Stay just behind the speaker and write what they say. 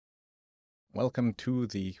Welcome to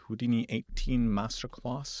the Houdini 18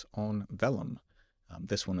 Masterclass on Vellum.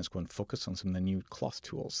 This one is going to focus on some of the new cloth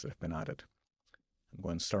tools that have been added. I'm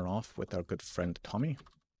going to start off with our good friend Tommy.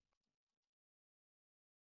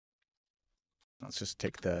 Let's just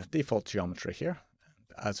take the default geometry here.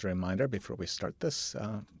 And as a reminder, before we start this,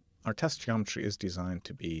 our test geometry is designed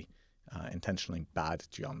to be intentionally bad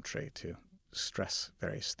geometry to stress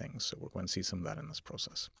various things. So we're going to see some of that in this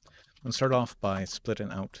process. I'm going to start off by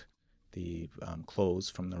splitting out the clothes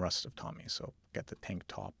from the rest of Tommy. So get the tank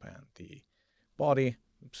top and the body.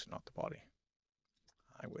 Oops, not the body.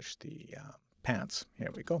 I wish the pants. Here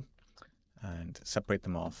we go. And separate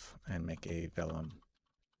them off and make a vellum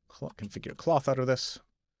configure cloth out of this.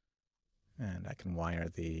 And I can wire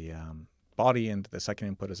the body into the second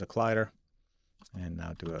input as a collider. And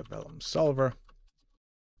now do a vellum solver.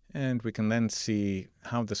 And we can then see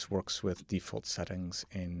how this works with default settings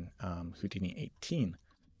in Houdini 18.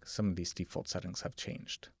 Some of these default settings have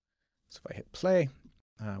changed. So if I hit play,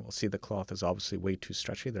 we'll see the cloth is obviously way too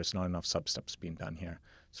stretchy. There's not enough sub-steps being done here.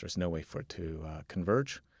 So there's no way for it to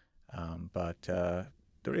converge. But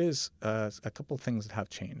there is a couple of things that have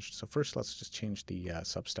changed. So first, let's just change the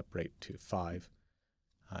sub-step rate to 5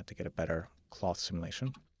 to get a better cloth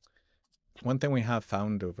simulation. One thing we have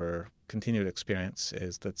found over continued experience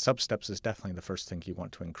is that sub-steps is definitely the first thing you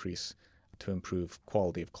want to increase to improve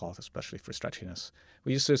quality of cloth, especially for stretchiness.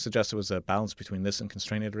 We used to suggest it was a balance between this and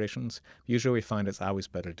constraint iterations. Usually we find it's always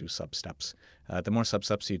better to do sub-steps. The more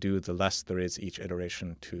sub-steps you do, the less there is each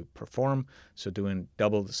iteration to perform. So doing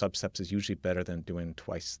double the sub-steps is usually better than doing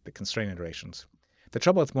twice the constraint iterations. The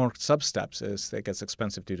trouble with more sub-steps is that it gets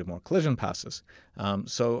expensive due to more collision passes.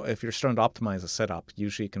 So if you're starting to optimize a setup,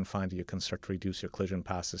 usually you can find that you can start to reduce your collision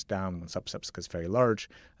passes down when sub-steps gets very large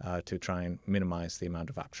to try and minimize the amount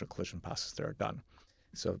of actual collision passes that are done.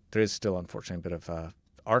 So there is still, unfortunately, a bit of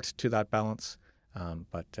art to that balance,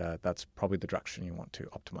 but that's probably the direction you want to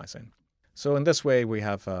optimize in. So in this way, we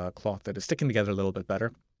have a cloth that is sticking together a little bit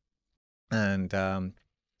better. And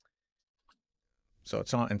so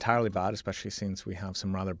it's not entirely bad, especially since we have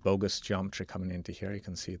some rather bogus geometry coming into here. You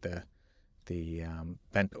can see the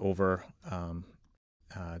bent over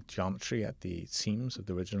geometry at the seams of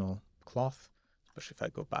the original cloth. Especially if I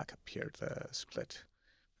go back up here to the split.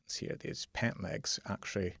 See here, these pant legs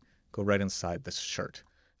actually go right inside this shirt.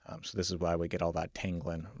 So this is why we get all that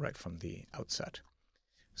tangling right from the outset.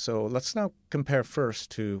 So let's now compare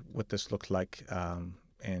first to what this looked like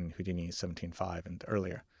in Houdini 17.5 and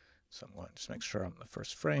earlier. So I'm going to just make sure I'm in the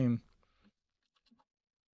first frame.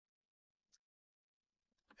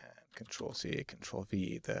 And Control-C,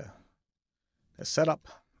 Control-V, the setup.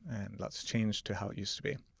 And let's change to how it used to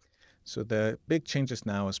be. So the big changes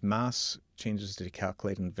now is mass changes to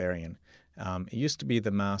calculate and varying. It used to be the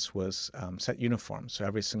mass was set uniform. So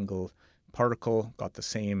every single particle got the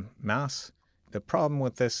same mass. The problem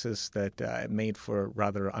with this is that it made for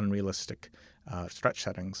rather unrealistic stretch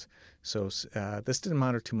settings. So this didn't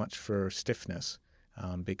matter too much for stiffness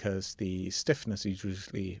because the stiffness is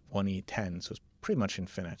usually 1E10, so it's pretty much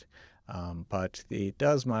infinite. But it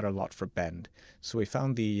does matter a lot for bend. So we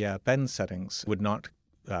found the bend settings would not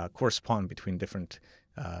correspond between different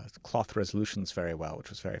cloth resolutions very well, which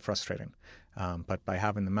was very frustrating. But by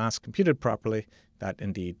having the mass computed properly, that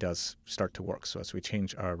indeed does start to work. So as we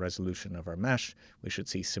change our resolution of our mesh, we should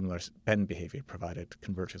see similar bend behavior provided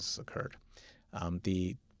convergence has occurred.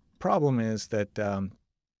 The problem is that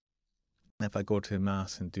if I go to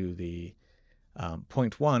mass and do the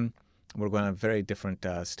 0.1, we're going to have very different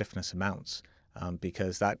stiffness amounts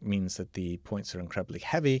because that means that the points are incredibly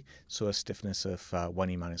heavy. So a stiffness of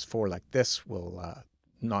 1E-4 like this will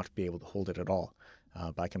not be able to hold it at all.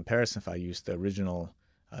 By comparison, if I used the original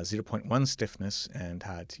 0.1 stiffness and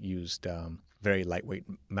had used very lightweight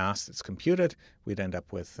mass that's computed, we'd end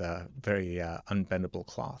up with very unbendable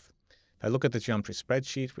cloth. If I look at the geometry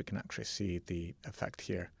spreadsheet, we can actually see the effect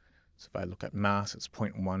here. So if I look at mass, it's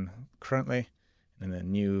 0.1 currently. And in the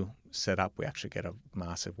new setup, we actually get a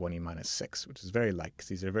mass of 1E-6, which is very light because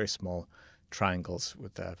these are very small triangles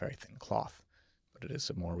with a very thin cloth. But it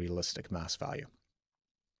is a more realistic mass value.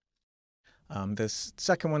 This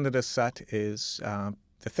second one that is set is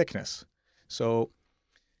the thickness. So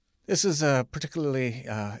this is a particularly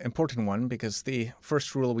important one because the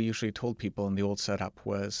first rule we usually told people in the old setup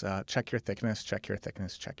was check your thickness, check your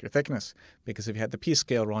thickness, check your thickness. Because if you had the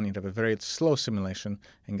p-scale wrong, you'd have a very slow simulation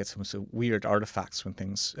and get some weird artifacts when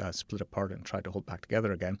things split apart and try to hold back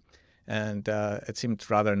together again. And it seemed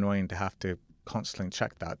rather annoying to have to constantly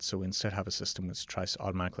check that. So we instead have a system which tries to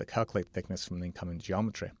automatically calculate thickness from the incoming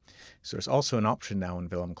geometry. So there's also an option now in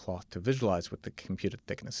vellum cloth to visualize what the computed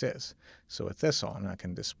thickness is. So with this on, I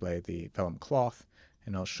can display the vellum cloth,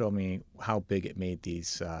 and it'll show me how big it made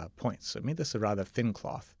these points. So it made this a rather thin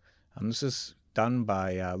cloth. This is done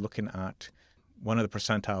by looking at one of the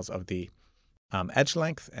percentiles of the edge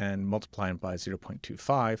length and multiplying by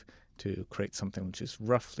 0.25 to create something which is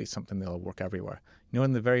roughly something that'll work everywhere. You know,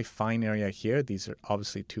 in the very fine area here, these are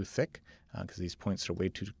obviously too thick because these points are way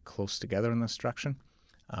too close together in this direction.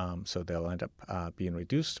 So they'll end up being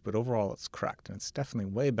reduced, but overall it's correct. And it's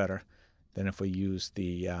definitely way better than if we use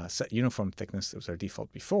the set uniform thickness that was our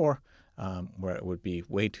default before, where it would be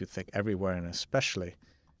way too thick everywhere, and especially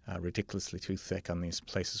ridiculously too thick on these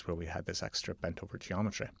places where we had this extra bent over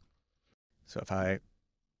geometry. So if I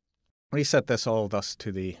reset this all thus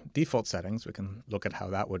to the default settings, we can look at how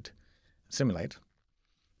that would simulate.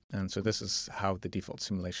 And so this is how the default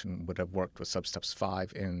simulation would have worked with substeps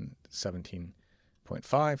 5 in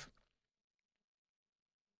 17.5.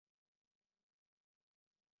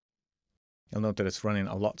 You'll note that it's running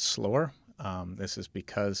a lot slower. This is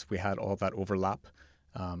because we had all that overlap,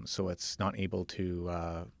 so it's not able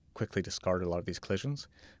to quickly discard a lot of these collisions.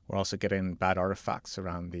 We're also getting bad artifacts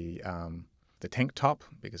around the tank top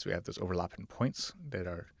because we have those overlapping points that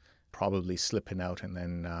are probably slipping out and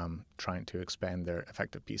then trying to expand their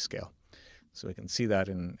effective piece scale. So we can see that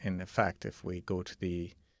in effect if we go to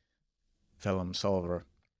the vellum solver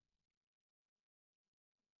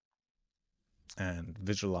and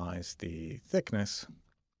visualize the thickness.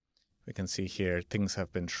 We can see here things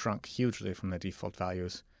have been shrunk hugely from the default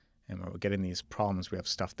values, and when we're getting these problems, we have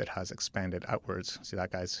stuff that has expanded outwards. See,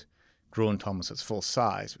 that guy's grown to almost its full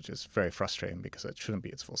size, which is very frustrating because it shouldn't be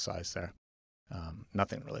its full size there.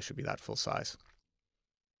 Nothing really should be that full size.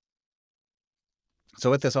 So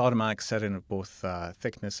with this automatic setting of both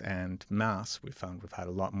thickness and mass, we found we've had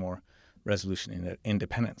a lot more resolution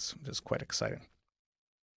independence, which is quite exciting.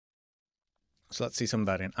 So let's see some of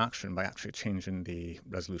that in action by actually changing the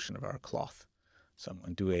resolution of our cloth. So I'm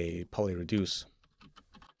going to do a poly reduce.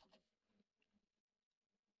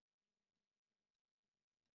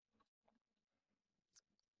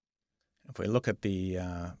 If we look at the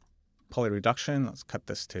poly reduction, let's cut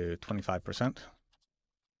this to 25%.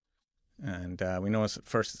 And we notice at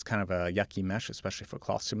first it's kind of a yucky mesh, especially for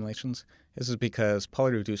cloth simulations. This is because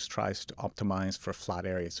poly reduce tries to optimize for flat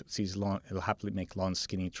areas. So it sees it'll happily make long,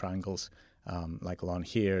 skinny triangles like along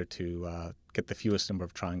here to get the fewest number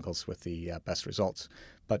of triangles with the best results.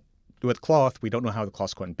 But with cloth, we don't know how the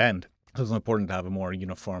cloth's going to bend. So it's important to have a more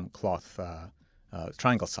uniform cloth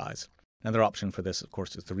triangle size. Another option for this, of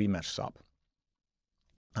course, is the remesh swap.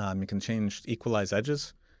 You can change equalize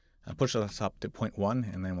edges, push this up to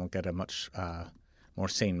 0.1, and then we'll get a much more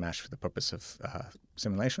sane mesh for the purpose of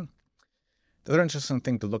simulation. The other interesting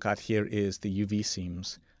thing to look at here is the UV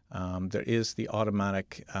seams. There is the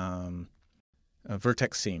automatic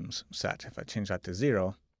vertex seams set. If I change that to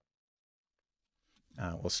 0,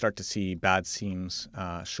 we'll start to see bad seams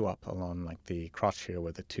show up along like the crotch here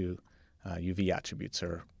where the two UV attributes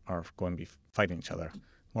are going to be fighting each other.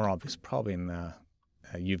 More obvious probably in the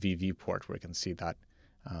UV viewport where you can see that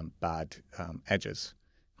bad edges.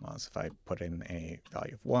 Whereas if I put in a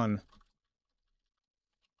value of 1,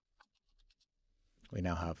 we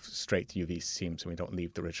now have straight UV seams and we don't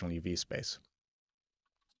leave the original UV space.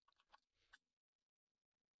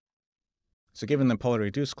 So given the poly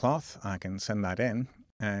reduced cloth, I can send that in,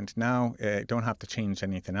 and now I don't have to change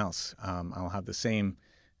anything else. I'll have the same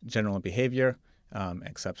general behavior,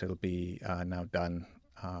 except it'll be now done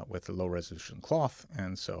with a low resolution cloth,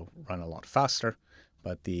 and so run a lot faster,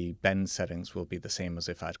 but the bend settings will be the same as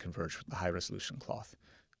if I'd converged with the high resolution cloth.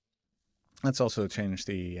 Let's also change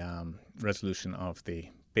the resolution of the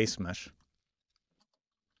base mesh.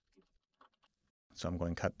 So I'm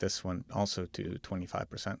going to cut this one also to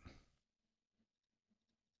 25%.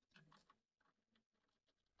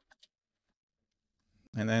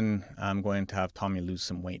 And then I'm going to have Tommy lose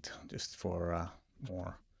some weight just for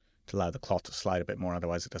more, to allow the cloth to slide a bit more,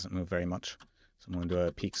 otherwise it doesn't move very much. So I'm going to do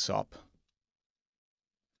a peak swap.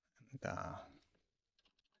 And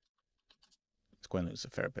it's going to lose a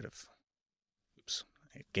fair bit of, oops,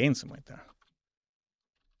 I gained some weight there.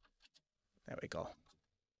 There we go.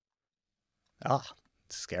 Ah,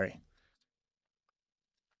 it's scary.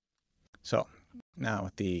 So now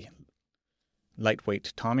with the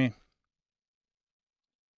lightweight Tommy,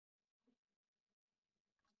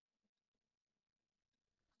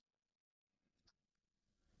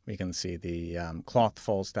 we can see the cloth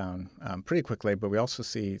falls down pretty quickly, but we also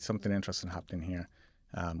see something interesting happening here,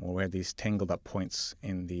 where we have these tangled up points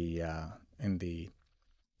in the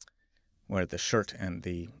where the shirt and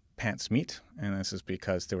the pants meet, and this is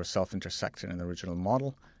because they were self-intersected in the original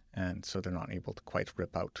model, and so they're not able to quite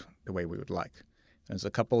rip out the way we would like. There's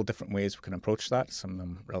a couple of different ways we can approach that, some of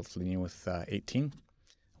them relatively new with 18.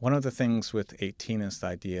 One of the things with 18 is the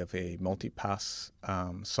idea of a multi-pass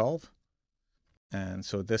solve. And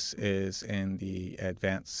so this is in the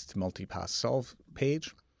advanced multi-pass solve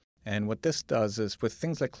page. And what this does is with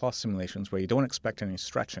things like cloth simulations where you don't expect any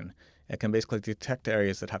stretching, it can basically detect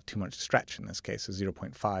areas that have too much stretch, in this case a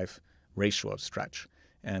 0.5 ratio of stretch,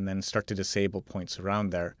 and then start to disable points around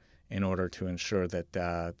there in order to ensure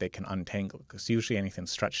that they can untangle. Because usually anything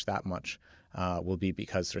stretched that much will be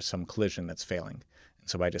because there's some collision that's failing. And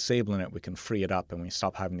so by disabling it, we can free it up and we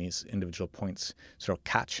stop having these individual points sort of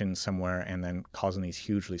catching somewhere and then causing these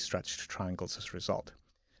hugely stretched triangles as a result.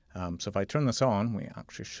 So if I turn this on, we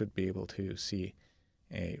actually should be able to see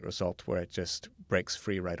a result where it just breaks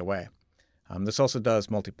free right away. This also does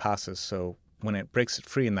multi-passes, so when it breaks it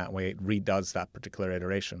free in that way, it redoes that particular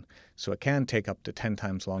iteration. So it can take up to 10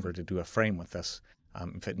 times longer to do a frame with this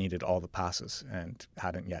if it needed all the passes and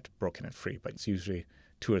hadn't yet broken it free, but it's usually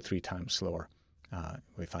 2 or 3 times slower,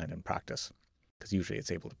 we find in practice, because usually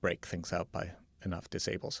it's able to break things out by enough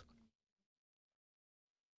disables.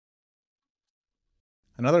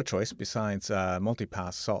 Another choice besides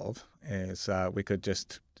multi-pass solve is we could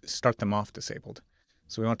just start them off disabled.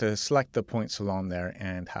 So we want to select the points along there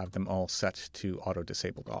and have them all set to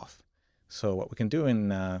auto-disabled off. So what we can do in,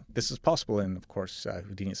 this is possible in, of course,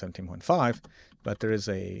 Houdini 17.5, but there is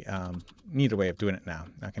a neater way of doing it now.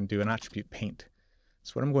 I can do an attribute paint.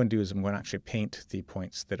 So what I'm going to do is I'm going to actually paint the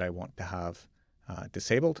points that I want to have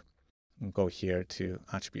disabled. I'll go here to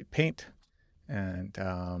attribute paint and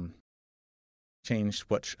change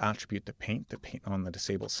which attribute to paint on the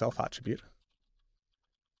disable self attribute,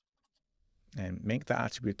 and make the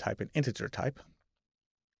attribute type an integer type.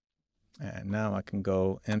 And now I can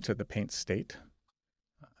go into the paint state,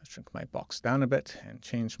 shrink my box down a bit and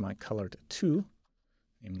change my color to 2.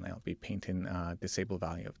 And I'll be painting disable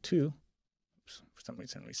value of 2. Oops, for some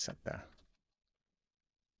reason reset there.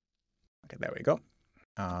 Okay, there we go.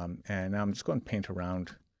 And now I'm just going to paint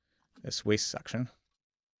around this waist section.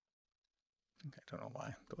 Okay, I don't know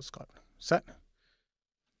why those got set.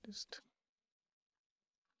 Just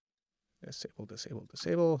disable, disable,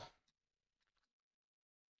 disable.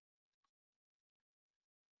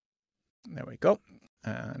 There we go.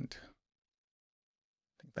 And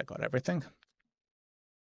I think that got everything.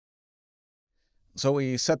 So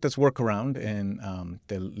we set this workaround in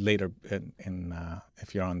the later,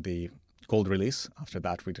 if you're on the gold release. After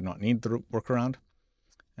that, we do not need the workaround.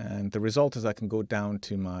 And the result is I can go down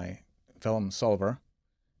to my Vellum solver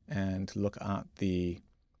and look at the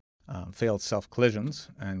failed self-collisions,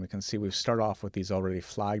 and we can see we've started off with these already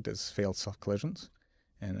flagged as failed self-collisions.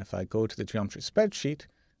 And if I go to the geometry spreadsheet,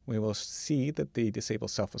 we will see that the disable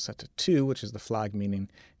self was set to 2, which is the flag, meaning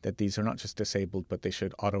that these are not just disabled, but they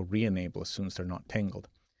should auto re-enable as soon as they're not tangled.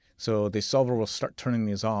 So the solver will start turning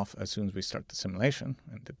these off as soon as we start the simulation,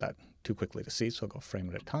 and did that too quickly to see, so I'll go frame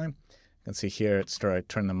at a time. You can see here it started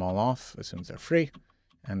turning them all off as soon as they're free,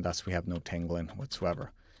 and thus we have no tangling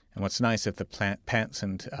whatsoever. And what's nice, if the pants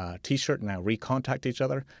and t-shirt now recontact each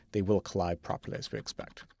other, they will collide properly as we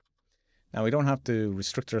expect. Now we don't have to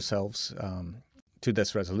restrict ourselves to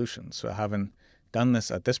this resolution. So having done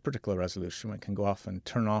this at this particular resolution, we can go off and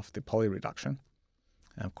turn off the poly reduction.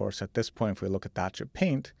 And of course, at this point, if we look at the attribute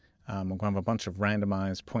paint, we're going to have a bunch of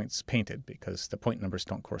randomized points painted because the point numbers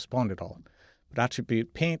don't correspond at all. But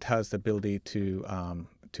attribute paint has the ability to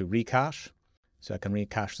recache. So I can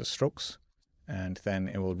recache the strokes, and then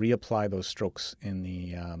it will reapply those strokes in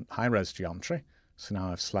the high-res geometry. So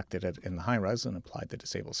now I've selected it in the high-res and applied the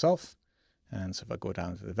disable self. And so if I go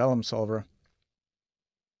down to the Vellum solver,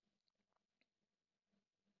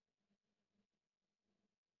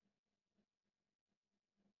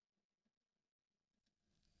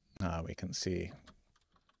 we can see,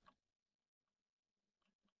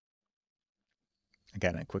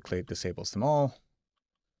 again, it quickly disables them all,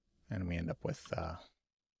 and we end up with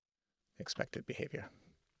expected behavior.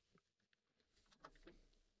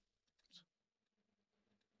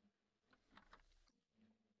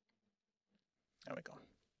 There we go.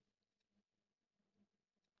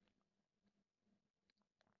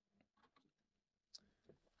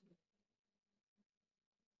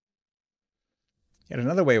 Yet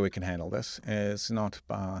another way we can handle this is not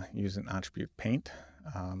by using attribute paint,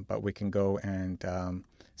 but we can go and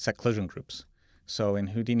set collision groups. So in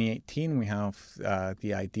Houdini 18, we have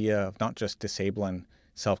the idea of not just disabling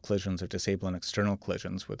self-collisions or disabling external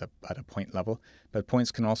collisions at a point level, but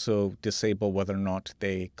points can also disable whether or not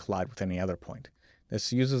they collide with any other point.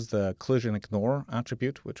 This uses the collision ignore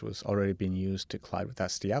attribute, which was already being used to collide with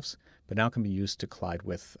SDFs, but now can be used to collide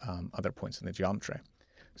with other points in the geometry.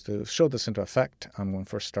 So to show this into effect, I'm going to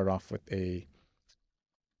first start off with a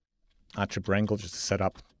attribute wrangle just to set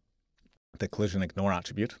up the collision ignore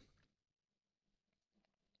attribute.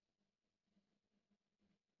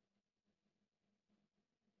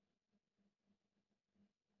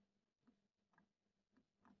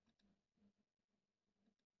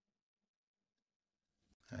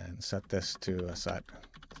 And set this to a set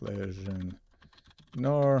collision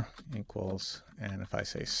ignore equals, and if I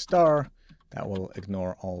say star, that will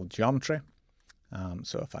ignore all geometry.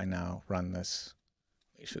 So if I now run this,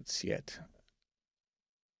 we should see it.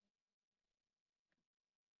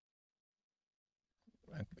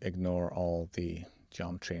 Ignore all the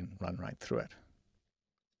geometry and run right through it,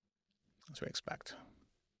 as we expect.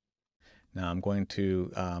 Now I'm going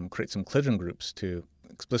to create some collision groups to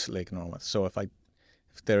explicitly ignore with. So if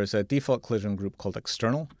there's a default collision group called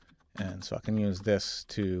external, and so I can use this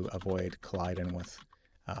to avoid colliding with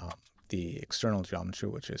the external geometry,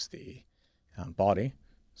 which is the body.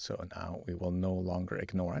 So now we will no longer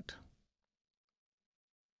ignore it.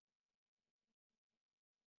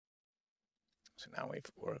 So now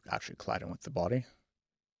we're actually colliding with the body.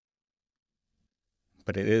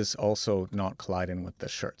 But it is also not colliding with the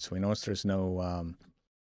shirt. So we notice there's no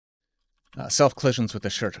self-collisions with the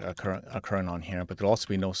shirt occurring on here, but there'll also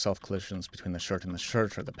be no self-collisions between the shirt and the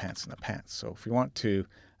shirt or the pants and the pants. So if we want to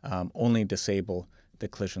only disable the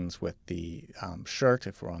collisions with the shirt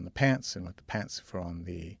if we're on the pants, and with the pants if we're on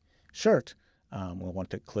the shirt, we'll want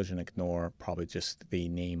to collision ignore probably just the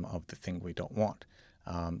name of the thing we don't want.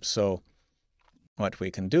 So what we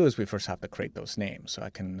can do is we first have to create those names. So I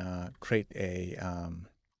can create a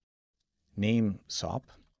name SOP.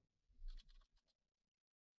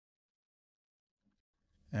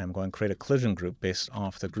 And I'm going to create a collision group based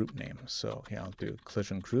off the group name. So here I'll do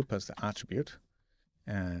collision group as the attribute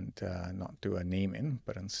and not do a name in,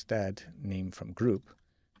 but instead name from group.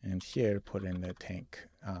 And here put in the tank,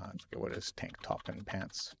 what is tank top and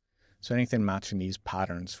pants. So anything matching these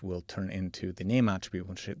patterns will turn into the name attribute,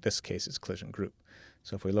 which in this case is collision group.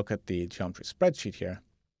 So if we look at the geometry spreadsheet here,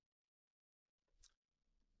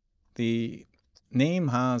 the name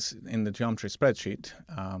has in the geometry spreadsheet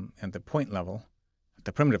at the point level, at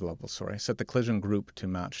the primitive level, sorry, set the collision group to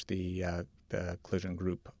match the collision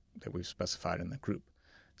group that we've specified in the group.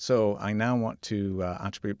 So I now want to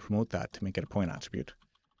attribute promote that to make it a point attribute.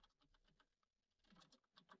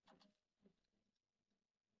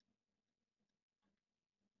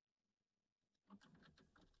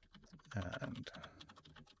 And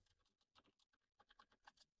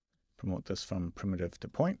promote this from primitive to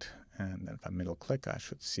point. And then if I middle click, I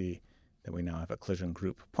should see that we now have a collision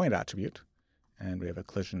group point attribute. And we have a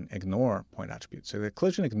collision ignore point attribute. So the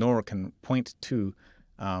collision ignore can point to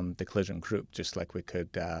the collision group, just like we could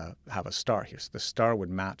have a star here. So the star would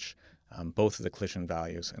match both of the collision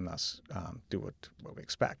values and thus do what we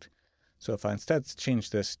expect. So if I instead change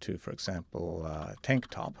this to, for example, tank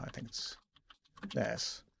top, I think it's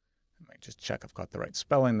this. Let me just check I've got the right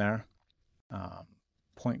spelling there.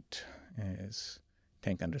 Point is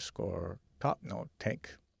tank underscore top, no,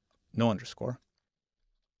 tank, no underscore.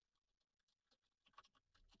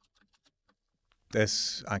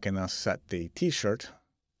 This, I can now set the t-shirt,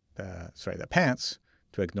 the pants,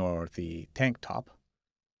 to ignore the tank top.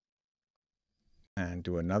 And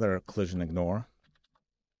do another collision ignore.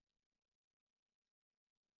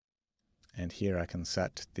 And here I can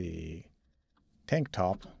set the tank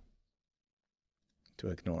top to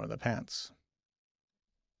ignore the pants.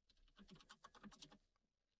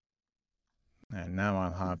 And now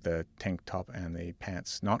I'll have the tank top and the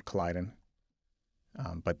pants not colliding.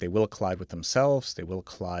 But they will collide with themselves, they will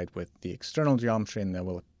collide with the external geometry, and they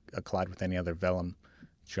will collide with any other vellum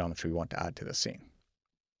geometry we want to add to the scene.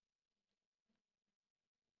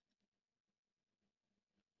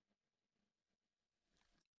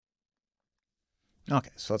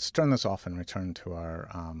 Okay, so let's turn this off and return to our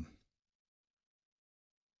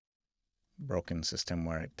broken system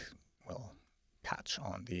where it will catch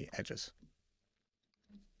on the edges.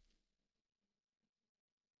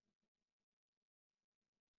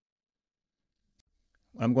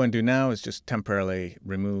 What I'm going to do now is just temporarily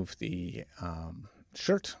remove the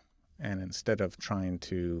shirt, and instead of trying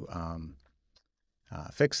to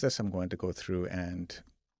fix this, I'm going to go through and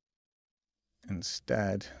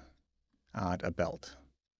instead add a belt.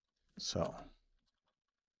 So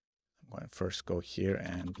I'm going to first go here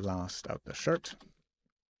and blast out the shirt.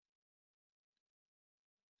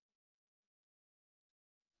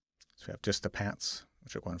 So we have just the pants,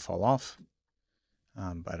 which are going to fall off.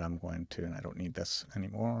 But I'm going to, and I don't need this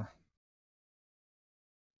anymore,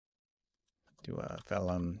 do a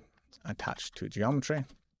vellum attached to geometry.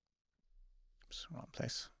 Oops, wrong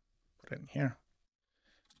place. Put it in here.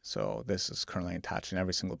 So this is currently attached in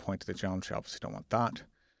every single point of the geometry. Obviously don't want that.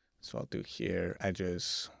 So I'll do here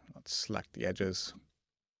edges. Let's select the edges.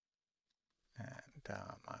 And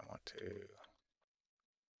I want to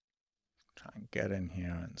try and get in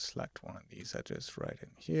here and select one of these edges right in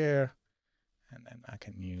here. And then I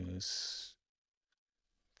can use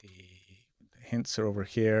the hints are over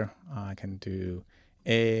here. I can do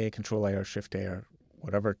A, Control A or Shift A or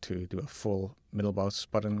whatever to do a full middle mouse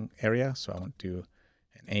button area. So I want to do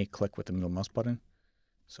an A click with the middle mouse button.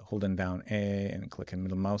 So holding down A and clicking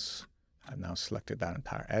middle mouse, I've now selected that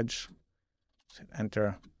entire edge. Hit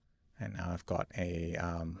enter, and now I've got a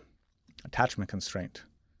attachment constraint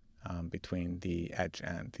between the edge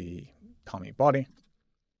and the Tommy body.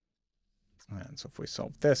 And so if we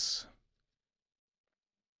solve this,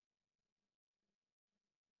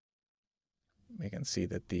 we can see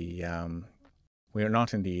that the we are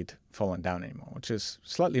not indeed falling down anymore, which is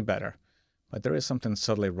slightly better, but there is something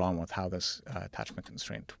subtly wrong with how this attachment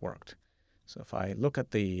constraint worked. So if I look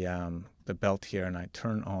at the belt here and I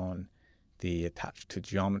turn on the attached to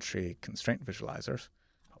geometry constraint visualizers,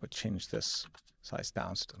 I would change this size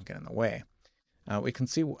down so it doesn't get in the way. We can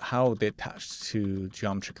see how the attached to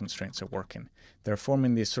geometry constraints are working. They're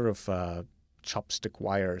forming these sort of chopstick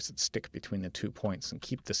wires that stick between the 2 points and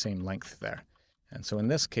keep the same length there. And so in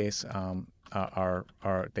this case,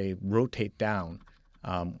 they rotate down,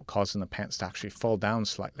 causing the pants to actually fall down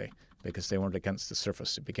slightly because they weren't against the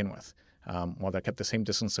surface to begin with. While they're kept the same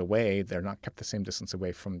distance away, they're not kept the same distance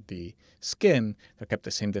away from the skin, they're kept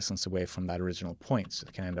the same distance away from that original point. So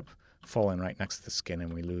they can end up falling right next to the skin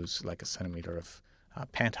and we lose like a centimeter of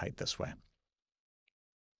pant height this way.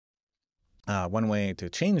 One way to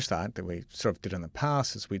change that we sort of did in the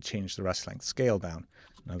past, is we'd change the rest length scale down.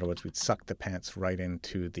 In other words, we'd suck the pants right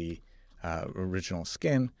into the original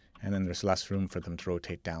skin, and then there's less room for them to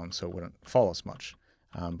rotate down, so it wouldn't fall as much.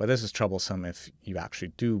 But this is troublesome if you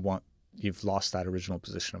actually you've lost that original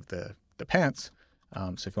position of the pants.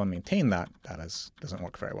 So if you want to maintain that, doesn't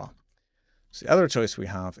work very well. So the other choice we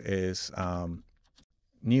have is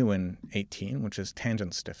new in 18, which is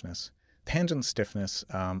tangent stiffness. Tangent stiffness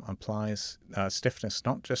applies stiffness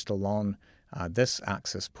not just along this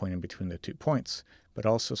axis pointing between the 2 points, but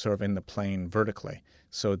also sort of in the plane vertically.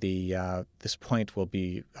 So this point will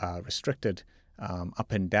be restricted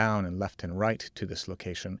up and down and left and right to this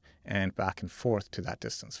location and back and forth to that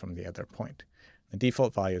distance from the other point. The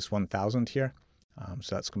default value is 1000 here,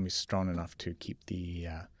 so that's going to be strong enough to keep the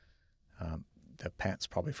pants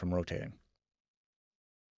probably from rotating.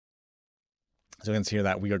 So you can see here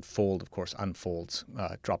that weird fold, of course, unfolds,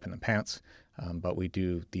 dropping the pants, but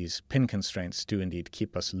these pin constraints do indeed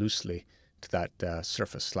keep us loosely to that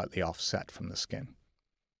surface slightly offset from the skin.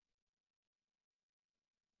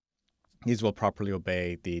 These will properly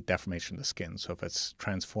obey the deformation of the skin, so if it's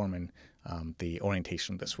transforming the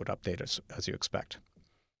orientation, this would update as you expect.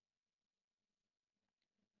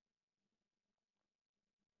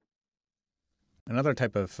 Another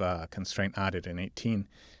type of constraint added in 18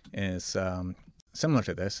 is similar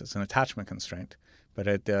to this. It's an attachment constraint, but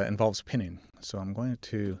it involves pinning. So I'm going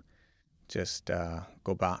to just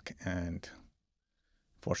go back and,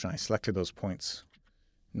 fortunately, I selected those points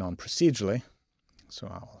non-procedurally. So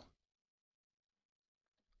I'll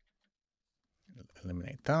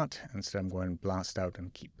eliminate that. Instead, I'm going to blast out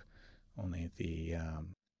and keep only the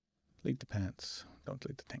delete the pants. Don't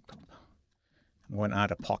delete the tank top. I'm going to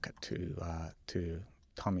add a pocket to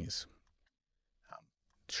Tommy's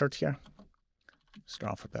shirt here.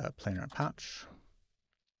 Start off with a planar patch.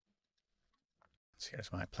 So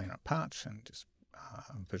here's my planar patch, and just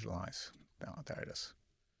visualize. Oh, there it is.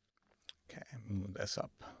 Okay, move this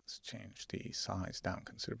up. Let's change the size down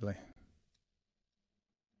considerably.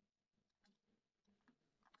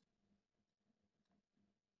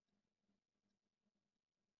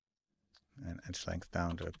 And edge length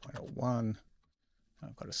down to 0.01.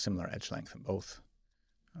 I've got a similar edge length in both.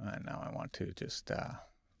 And now I want to just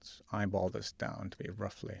let's eyeball this down to be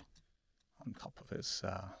roughly on top of his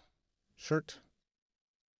shirt.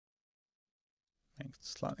 Make it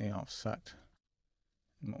slightly offset.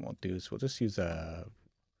 And what we'll do is we'll just use a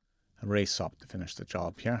erase op to finish the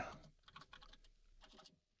job here.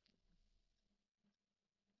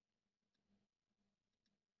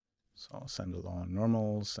 So I'll send along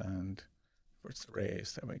normals and reverse the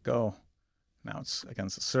rays. There we go. Now it's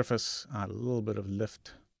against the surface. Add a little bit of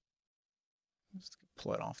lift. Just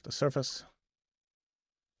pull it off the surface.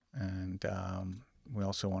 And we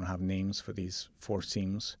also want to have names for these 4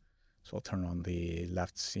 seams. So I'll turn on the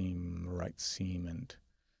left seam, right seam, and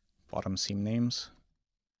bottom seam names,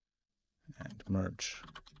 and merge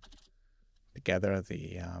together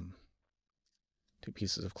the 2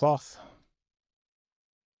 pieces of cloth.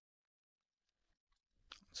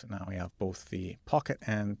 So now we have both the pocket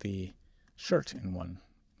and the shirt in one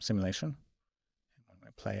simulation. And when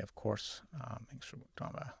we play, of course, make sure we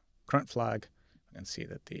don't have a current flag. We can see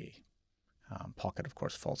that the pocket, of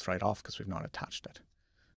course, falls right off because we've not attached it.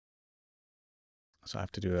 So I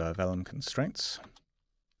have to do a vellum constraints.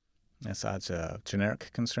 This adds a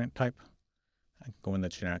generic constraint type. I can go in the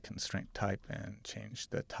generic constraint type and change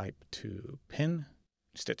the type to pin,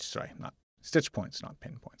 not stitch points, not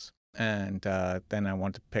pin points. And then I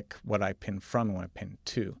want to pick what I pin from and what I pin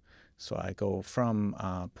to. So I go from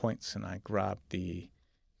points and I grab the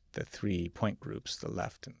 3 point groups, the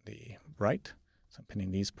left and the right. So I'm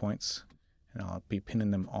pinning these points, and I'll be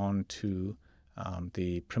pinning them onto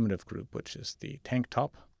the primitive group, which is the tank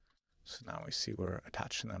top. So now we see we're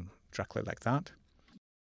attaching them directly like that.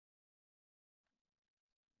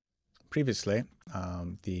 Previously,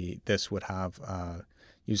 this would have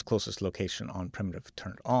use closest location on primitive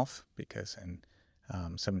turned off, because in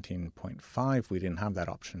 17.5 we didn't have that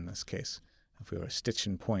option in this case. If we were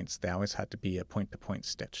stitching points, they always had to be a point-to-point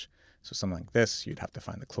stitch. So something like this, you'd have to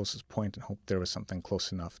find the closest point and hope there was something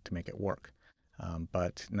close enough to make it work.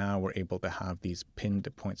 But now we're able to have these pinned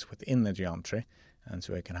points within the geometry, and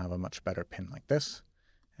so we can have a much better pin like this.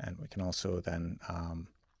 And we can also then,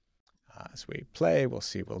 as we play, we'll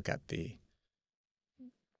see we'll get the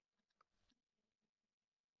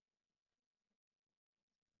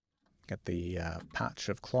patch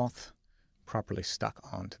of cloth properly stuck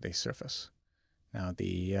onto the surface. Now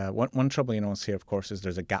the one trouble you notice here, of course, is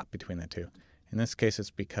there's a gap between the two. In this case,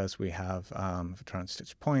 it's because we have, if we try and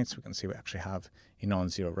stitch points, we can see we actually have a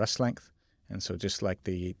non-zero rest length. And so just like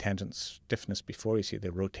the tangent stiffness before, you see they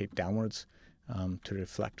rotate downwards to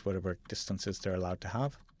reflect whatever distances they're allowed to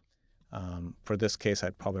have. For this case,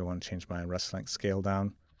 I'd probably want to change my rest length scale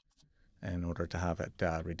down in order to have it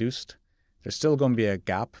reduced. There's still going to be a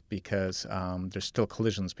gap because there's still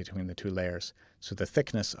collisions between the 2 layers. So the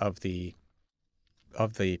thickness of the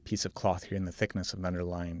piece of cloth here and the thickness of the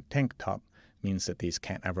underlying tank top means that these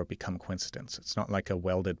can't ever become coincidence. It's not like a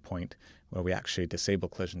welded point where we actually disable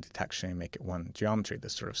collision detection and make it one geometry.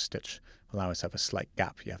 This sort of stitch will always have a slight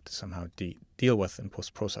gap you have to somehow deal with in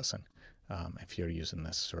post-processing if you're using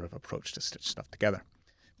this sort of approach to stitch stuff together.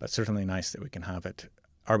 But certainly nice that we can have it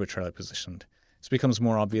arbitrarily positioned. This becomes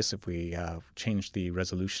more obvious if we change the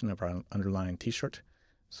resolution of our underlying t-shirt.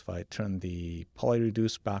 So if I turn the poly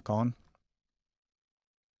reduce back on,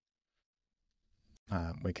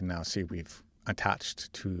 we can now see we've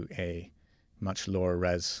attached to a much lower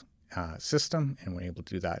res system, and we're able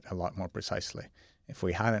to do that a lot more precisely. If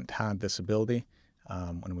we hadn't had this ability,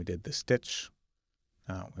 when we did the stitch,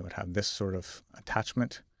 we would have this sort of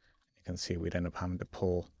attachment. You can see we'd end up having to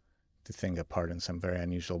pull the thing apart in some very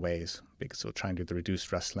unusual ways, because we'll try and do the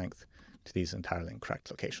reduced rest length to these entirely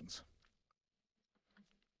incorrect locations.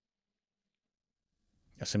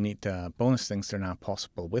 There's some neat bonus things that are now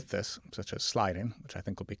possible with this, such as sliding, which I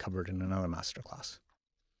think will be covered in another masterclass.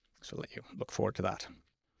 So I'll let you look forward to that.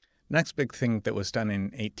 Next big thing that was done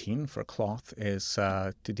in 18 for cloth is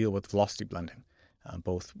to deal with velocity blending,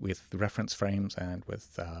 both with the reference frames and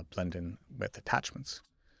with blending with attachments.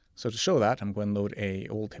 So to show that, I'm going to load a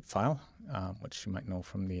old hip file, which you might know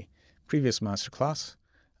from the previous masterclass.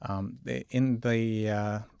 In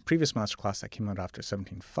the previous masterclass that came out after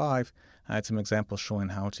 17.5, I had some examples showing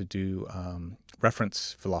how to do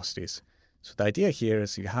reference velocities. So the idea here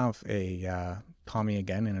is you have a Tommy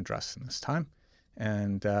again in a dress in this time,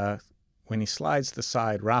 and when he slides the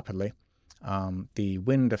side rapidly, the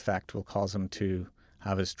wind effect will cause him to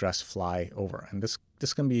have his dress fly over. And this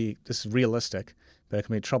is realistic, but it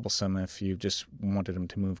can be troublesome if you just wanted him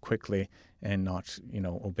to move quickly and not,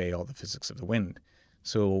 obey all the physics of the wind.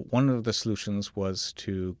 So one of the solutions was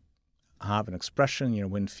to have an expression in your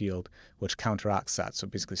wind field which counteracts that. So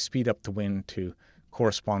basically speed up the wind to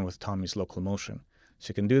correspond with Tommy's local motion. So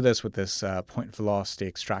you can do this with this point velocity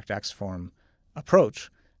extract X form approach.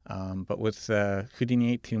 But with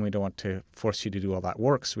Houdini 18, we don't want to force you to do all that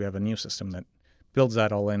work. So we have a new system that builds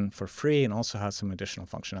that all in for free and also has some additional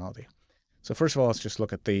functionality. So first of all, let's just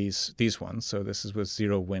look at these ones. So this is with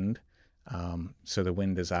zero wind. So the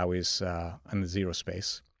wind is always in the zero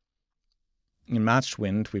space. In matched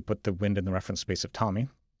wind, we put the wind in the reference space of Tommy.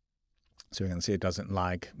 So you can see it doesn't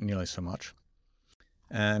lag nearly so much.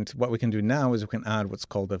 And what we can do now is we can add what's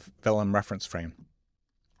called a vellum reference frame.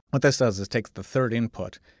 What this does is it takes the third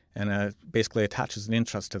input and basically attaches an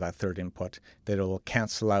interest to that third input that will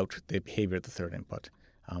cancel out the behavior of the third input.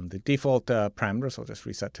 The default parameters, I'll just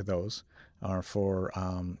reset to those, are for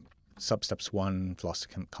substeps 1,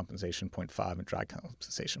 velocity compensation 0.5, and drag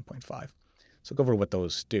compensation 0.5. So go over what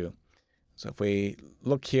those do. So if we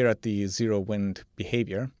look here at the zero wind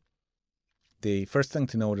behavior, the first thing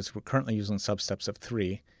to note is we're currently using substeps of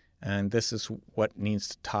 3, and this is what needs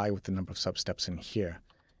to tie with the number of substeps in here.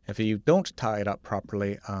 If you don't tie it up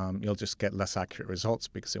properly, you'll just get less accurate results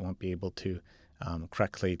because it won't be able to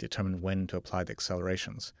correctly determine when to apply the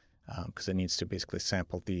accelerations, because it needs to basically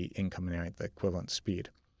sample the incoming area at the equivalent speed.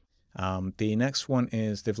 The next one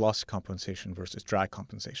is the velocity compensation versus drag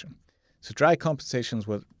compensation. So drag compensation is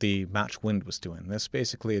what the match wind was doing. This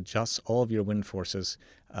basically adjusts all of your wind forces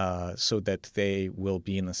so that they will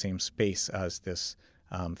be in the same space as this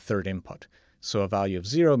third input. So a value of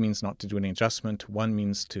 0 means not to do any adjustment, 1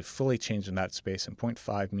 means to fully change in that space, and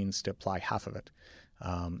 0.5 means to apply half of it.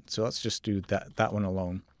 So let's just do that one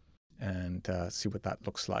alone and see what that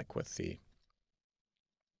looks like with the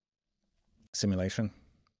simulation.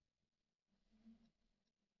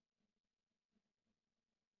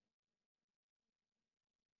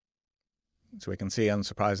 So we can see,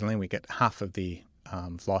 unsurprisingly, we get half of the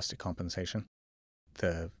velocity compensation,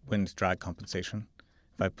 the wind drag compensation.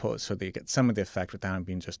 If I put so that you get some of the effect without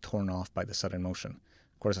being just torn off by the sudden motion.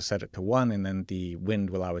 Of course, I set it to 1, and then the wind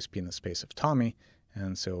will always be in the space of Tommy,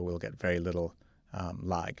 and so we'll get very little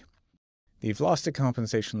lag. The velocity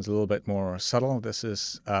compensation is a little bit more subtle. This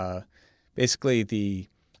is basically the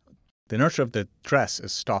inertia of the dress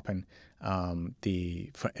is stopping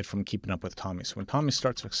it from keeping up with Tommy. So when Tommy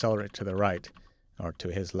starts to accelerate to the right, or to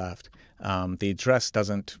his left, the dress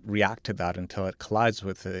doesn't react to that until it collides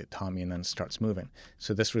with Tommy and then starts moving.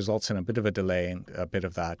 So this results in a bit of a delay and a bit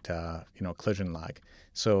of that collision lag.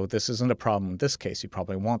 So this isn't a problem in this case. You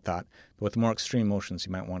probably want that. But with more extreme motions,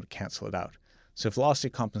 you might want to cancel it out. So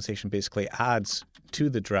velocity compensation basically adds to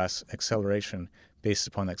the dress acceleration based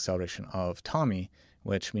upon the acceleration of Tommy,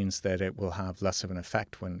 which means that it will have less of an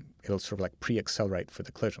effect when it'll sort of like pre-accelerate for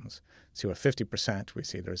the collisions. So at 50%, we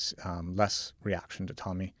see there's less reaction to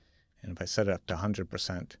Tommy. And if I set it up to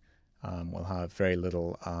 100%, we'll have very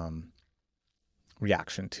little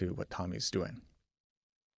reaction to what Tommy's doing.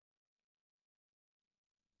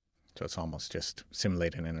 So it's almost just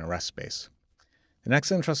simulating in a rest space. The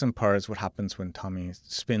next interesting part is what happens when Tommy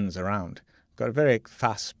spins around. We've got a very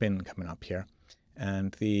fast spin coming up here.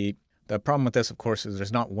 And the problem with this, of course, is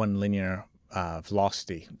there's not one linear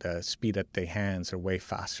velocity. The speed at the hands are way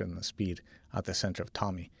faster than the speed at the center of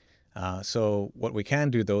Tommy. So what we can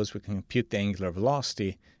do, though, is we can compute the angular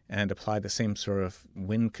velocity and apply the same sort of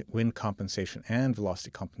wind compensation and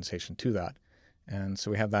velocity compensation to that. And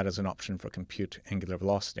so we have that as an option for compute angular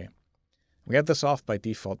velocity. We have this off by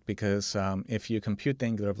default because if you compute the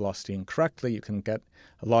angular velocity incorrectly, you can get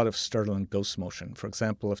a lot of startling ghost motion. For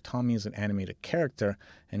example, if Tommy is an animated character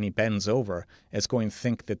and he bends over, it's going to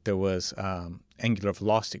think that there was angular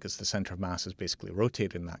velocity because the center of mass is basically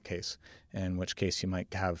rotated in that case, in which case you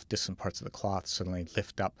might have distant parts of the cloth suddenly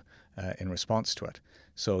lift up in response to it.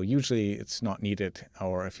 So usually it's not needed,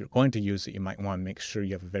 or if you're going to use it, you might want to make sure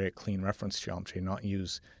you have a very clean reference geometry, not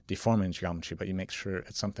use deforming geometry, but you make sure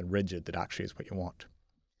it's something rigid that actually is what you want.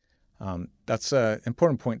 That's an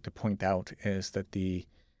important point to point out, is that the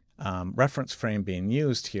reference frame being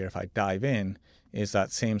used here, if I dive in, is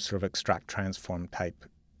that same sort of extract transform type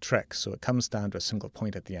trick. So it comes down to a single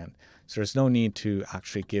point at the end. So there's no need to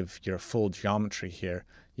actually give your full geometry here.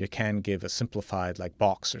 You can give a simplified like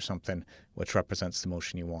box or something which represents the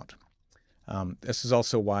motion you want. This is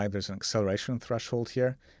also why there's an acceleration threshold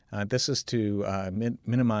here. This is to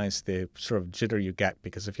minimize the sort of jitter you get,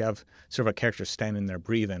 because if you have sort of a character standing there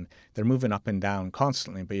breathing, they're moving up and down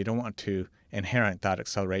constantly, but you don't want to inherit that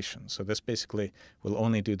acceleration. So this basically will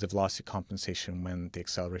only do the velocity compensation when the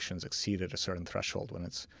acceleration has exceeded a certain threshold, when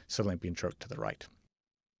it's suddenly being jerked to the right.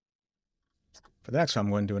 For the next one,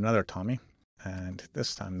 I'm going to do another Tommy. And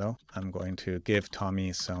this time, though, I'm going to give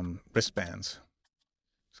Tommy some wristbands.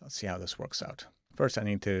 So let's see how this works out. First, I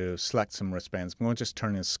need to select some wristbands. I'm going to just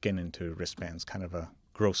turn his skin into wristbands. Kind of a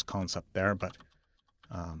gross concept there, but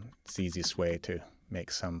it's the easiest way to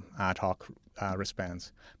make some ad hoc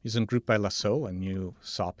wristbands. I'm using Group by Lasso, a new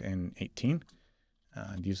SOP in 18.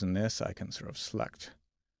 And using this, I can sort of select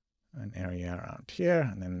an area around here.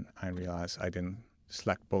 And then I realize I didn't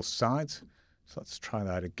select both sides. So let's try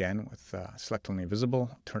that again with select only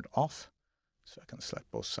visible, turned off. So I can select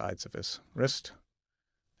both sides of his wrist.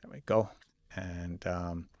 There we go. And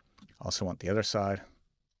also want the other side.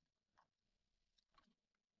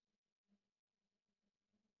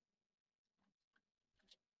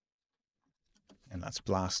 And let's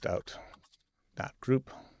blast out that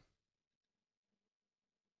group.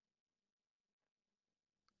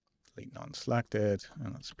 Delete non-selected,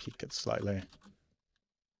 and let's peek it slightly.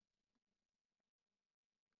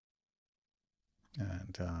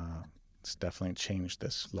 And let's definitely change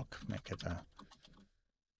this look, make it a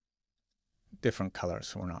different color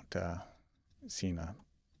so we're not seeing a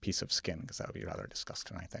piece of skin, because that would be rather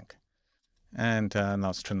disgusting, I think. And now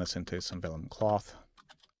let's turn this into some vellum cloth.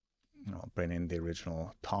 And I'll bring in the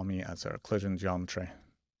original Tommy as our collision geometry.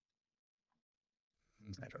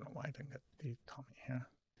 I don't know why I didn't get the Tommy here.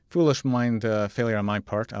 Foolish mind failure on my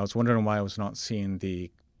part. I was wondering why I was not seeing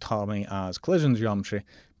the Tommy as collision geometry,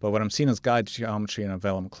 but what I'm seeing as guide geometry in a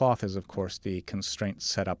vellum cloth is, of course, the constraint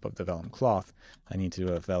setup of the vellum cloth. I need to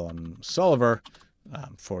do a vellum solver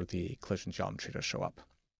for the collision geometry to show up.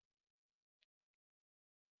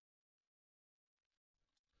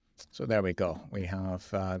 So there we go. We have,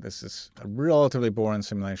 this is a relatively boring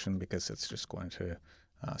simulation because it's just going to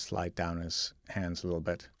slide down his hands a little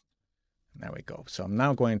bit. And there we go. So I'm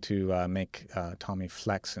now going to make Tommy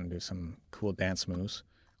flex and do some cool dance moves.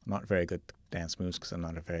 Not very good dance moves because I'm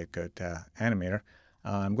not a very good animator.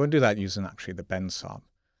 I'm going to do that using actually the bend sop.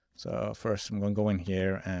 So first I'm going to go in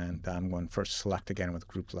here and I'm going to first select again with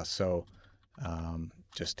group lasso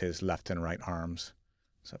just his left and right arms.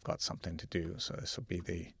 So I've got something to do. So this will be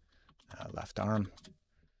the left arm.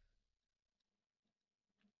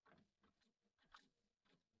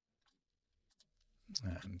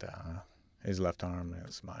 And his left arm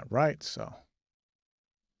is my right, so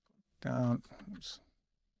down. Oops.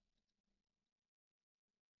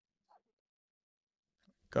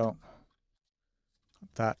 Go.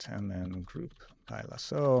 That, and then group by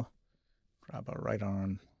lasso. Grab our right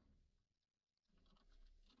arm.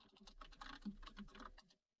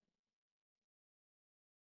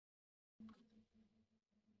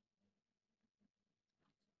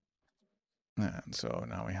 And so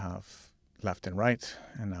now we have left and right,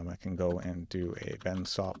 and now I can go and do a bend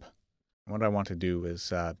sop. What I want to do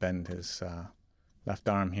is bend his left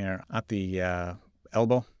arm here at the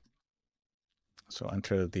elbow. So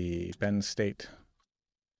enter the bend state.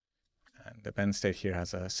 And the bend state here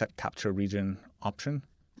has a set capture region option.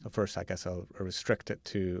 So first, I guess I'll restrict it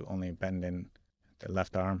to only bending the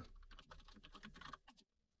left arm.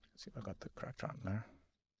 Let's see if I got the correct arm there.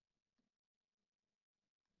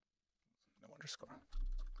 No underscore.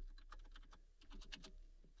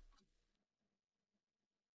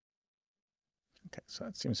 Okay, so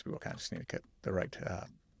it seems to be working. I just need to get the right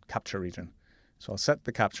capture region. So I'll set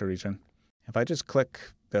the capture region. If I just click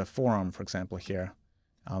the forearm, for example, here,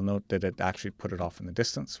 I'll note that it actually put it off in the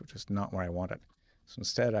distance, which is not where I want it. So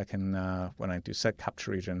instead, I can, when I do set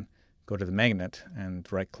capture region, go to the magnet and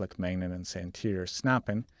right-click magnet and say interior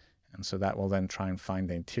snapping. And so that will then try and find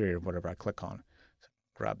the interior of whatever I click on. So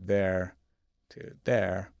grab there to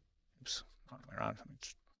there. Oops, wrong way around. Let me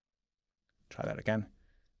try that again.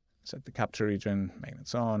 Set the capture region,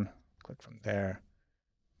 magnets on, click from there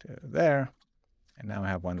to there. And now I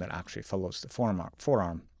have one that actually follows the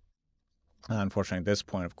forearm. Unfortunately, at this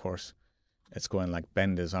point, of course, it's going like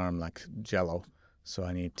bend his arm like jello. So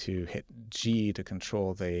I need to hit G to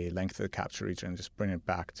control the length of the capture region and just bring it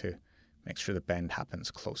back to make sure the bend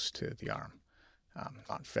happens close to the arm.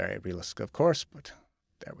 Not very realistic, of course, but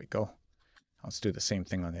there we go. Let's do the same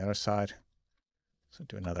thing on the other side. So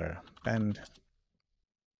do another bend.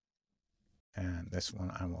 And this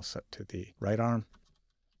one I will set to the right arm.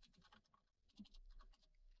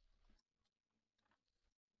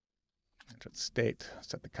 Enter the state,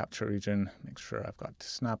 set the capture region, make sure I've got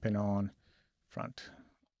snapping on, front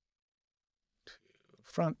to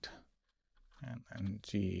front, and then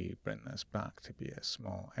G, bring this back to be a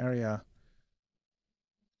small area.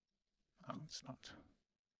 Oh, it's not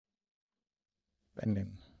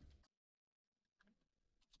bending.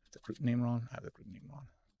 Is the group name wrong? I have the group name wrong.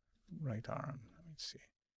 Right arm, let me see.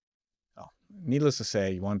 Oh, needless to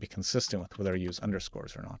say, you want to be consistent with whether you use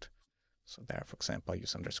underscores or not. So there, for example, I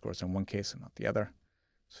use underscores in one case and not the other.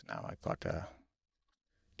 So now I've got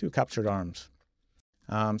two captured arms.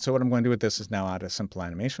 So what I'm going to do with this is now add a simple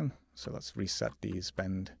animation. So let's reset these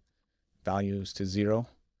bend values to 0.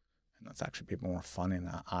 And let's actually be more fun and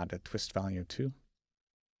add a twist value too.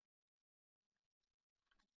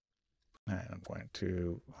 And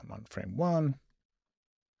I'm on frame 1.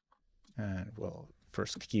 And we'll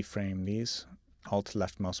first keyframe these. Alt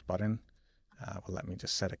left mouse button will let me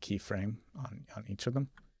just set a keyframe on each of them.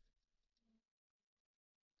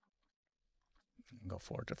 And go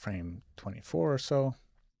forward to frame 24 or so.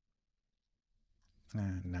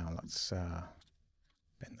 And now let's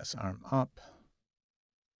bend this arm up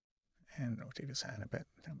and rotate his hand a bit.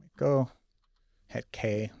 There we go. hit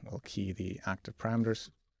K, we'll key the active parameters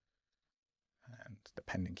and the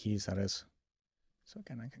pending keys, that is. So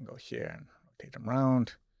again, I can go here and rotate them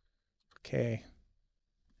around. Okay.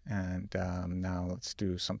 And now let's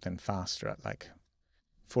do something faster at like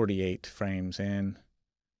 48 frames in.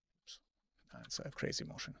 That's a crazy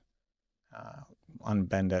motion.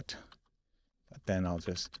 Unbend it, but then I'll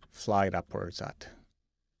just fly it upwards at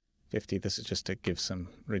 50. This is just to give some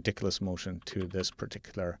ridiculous motion to this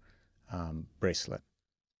particular bracelet.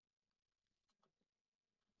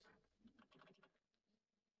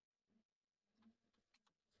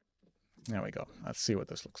 There we go. Let's see what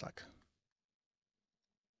this looks like.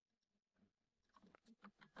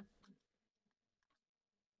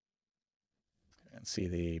 And see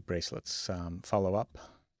the bracelets follow up.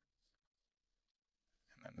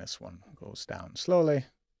 And then this one goes down slowly,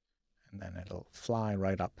 and then it'll fly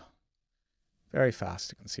right up very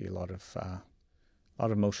fast. You can see a lot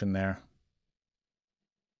of motion there.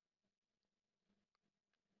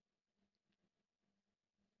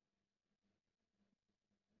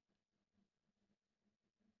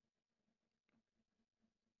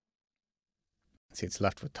 See, it's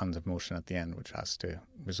left with tons of motion at the end, which has to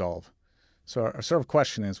resolve. So our sort of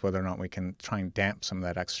question is whether or not we can try and damp some of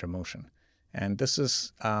that extra motion. And this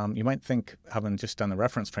is, you might think, having just done the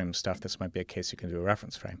reference frame stuff, this might be a case you can do a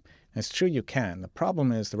reference frame. And it's true you can. The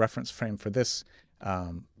problem is the reference frame for this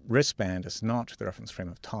wristband is not the reference frame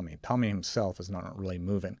of Tommy. Tommy himself is not really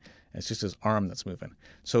moving. It's just his arm that's moving.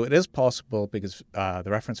 So it is possible, because the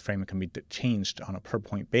reference frame can be changed on a per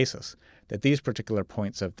point basis, that these particular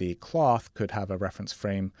points of the cloth could have a reference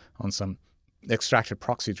frame on some extracted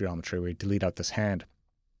proxy geometry where you delete out this hand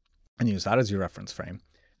and use that as your reference frame.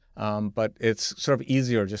 But it's sort of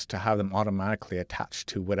easier just to have them automatically attached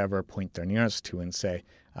to whatever point they're nearest to and say,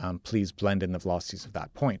 please blend in the velocities of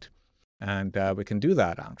that point. And we can do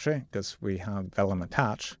that actually, because we have vellum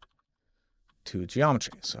attach to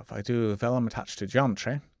geometry. So if I do vellum attach to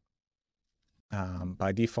geometry,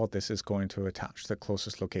 by default, this is going to attach the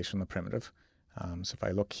closest location of the primitive. So if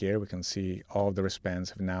I look here, we can see all of the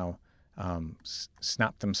wristbands have now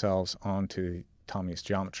snapped themselves onto Tommy's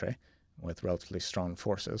geometry with relatively strong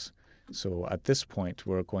forces. So at this point,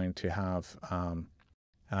 we're going to have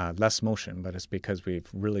less motion, but it's because we've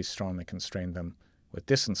really strongly constrained them with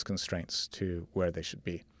distance constraints to where they should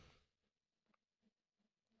be.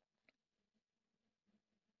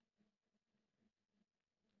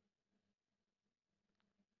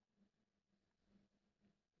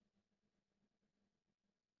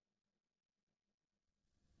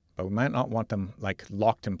 But we might not want them like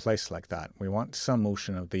locked in place like that. We want some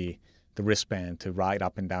motion of the wristband to ride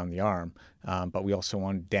up and down the arm, but we also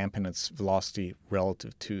want to dampen its velocity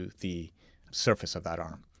relative to the surface of that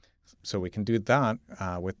arm. So we can do that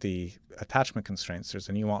with the attachment constraints. There's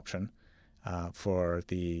a new option for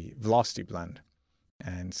the velocity blend.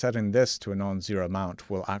 And setting this to a non-zero amount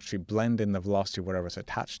will actually blend in the velocity whatever it's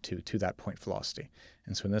attached to that point velocity.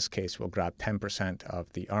 And so in this case, we'll grab 10%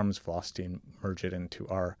 of the arm's velocity and merge it into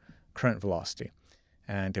our current velocity.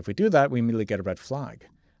 And if we do that, we immediately get a red flag.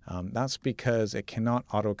 That's because it cannot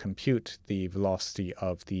auto-compute the velocity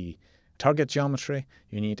of the target geometry.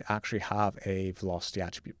 You need to actually have a velocity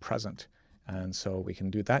attribute present. And so we can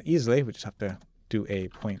do that easily. We just have to do a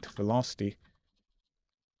point velocity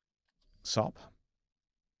SOP.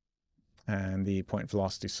 And the point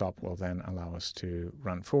velocity SOP will then allow us to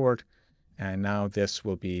run forward. And now this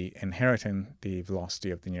will be inheriting the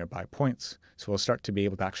velocity of the nearby points. So we'll start to be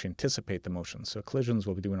able to actually anticipate the motion. So collisions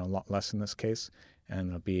will be doing a lot less in this case, and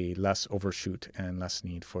there'll be less overshoot and less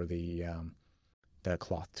need for the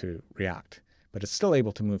cloth to react. But it's still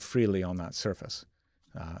able to move freely on that surface.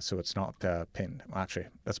 So it's not pinned. Well, actually,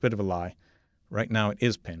 that's a bit of a lie. Right now it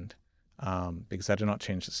is pinned because I did not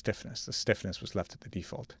change the stiffness. The stiffness was left at the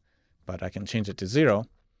default. But I can change it to 0,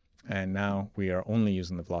 and now we are only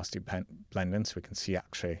using the velocity blend-in, so we can see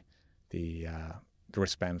actually the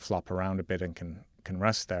wristband flop around a bit and can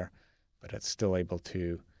rest there, but it's still able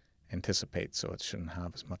to anticipate, so it shouldn't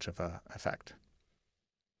have as much of an effect.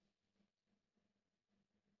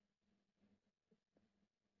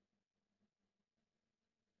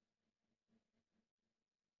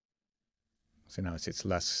 So now it's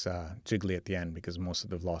less jiggly at the end because most of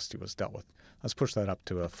the velocity was dealt with. Let's push that up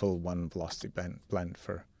to a full 1 velocity blend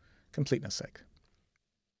for completeness sake.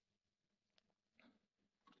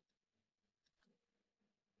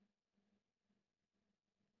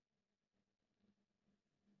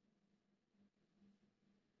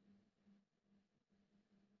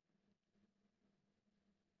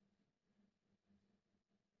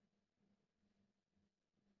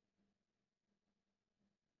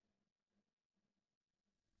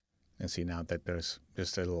 And see now that there's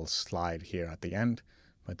just a little slide here at the end,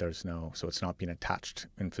 but there's no, so it's not being attached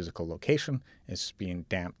in physical location. It's being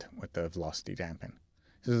damped with the velocity damping.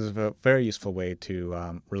 This is a very useful way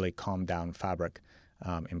to really calm down fabric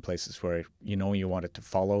in places where you want it to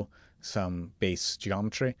follow some base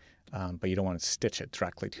geometry, but you don't want to stitch it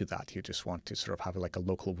directly to that. You just want to sort of have like a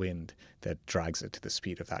local wind that drags it to the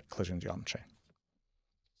speed of that collision geometry.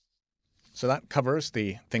 So that covers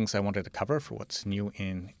the things I wanted to cover for what's new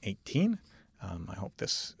in 18. I hope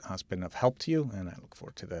this has been of help to you, and I look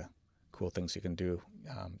forward to the cool things you can do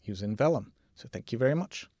using Vellum. So thank you very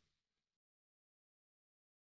much.